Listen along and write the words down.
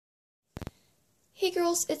Hey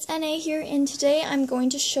girls, it's NA here, and today I'm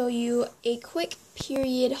going to show you a quick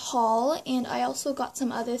period haul, and I also got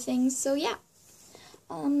some other things, so yeah.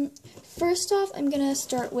 First off, I'm going to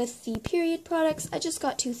start with the period products. I just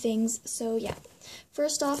got two things, so yeah.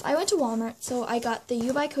 First off, I went to Walmart, so I got the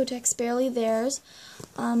U by Kotex Barely Theirs.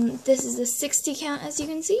 This is a 60 count, as you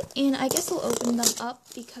can see, and I guess I'll open them up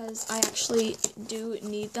because I actually do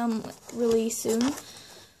need them really soon,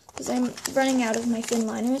 because I'm running out of my thin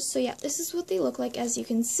liners. So yeah, this is what they look like, as you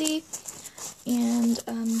can see, and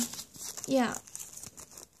yeah,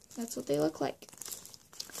 that's what they look like.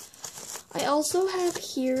 I also have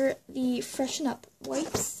here the Freshen Up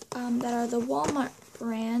wipes that are the Walmart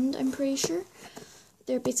brand, I'm pretty sure.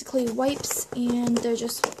 They're basically wipes, and they're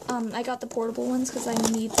just, I got the portable ones because I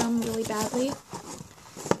need them really badly.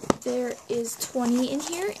 There is 20 in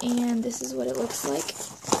here, and this is what it looks like.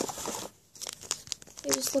 They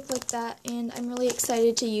just look like that, and I'm really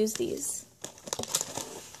excited to use these.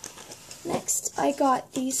 Next, I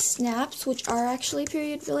got these snaps, which are actually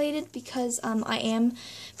period related because I am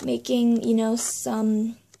making, you know,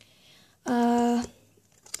 some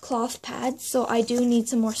cloth pads, so I do need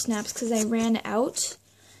some more snaps because I ran out.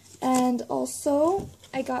 And also,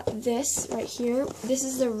 I got this right here. This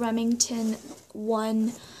is the Remington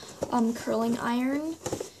 1 curling iron.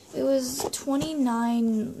 It was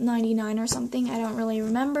 $29.99 or something. I don't really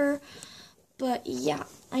remember. But yeah,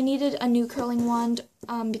 I needed a new curling wand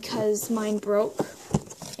because mine broke.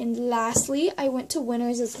 And lastly, I went to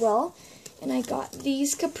Winners as well, and I got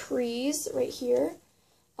these capris right here.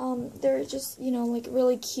 They're just, you know, like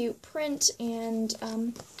really cute print, and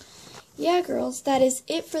yeah, girls, that is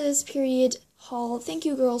it for this period haul. Thank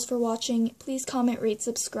you, girls, for watching. Please comment, rate,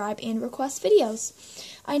 subscribe, and request videos.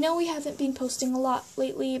 I know we haven't been posting a lot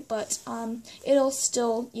lately, but it'll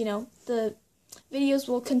still, you know, the videos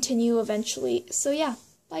will continue eventually. So yeah,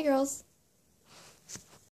 bye, girls.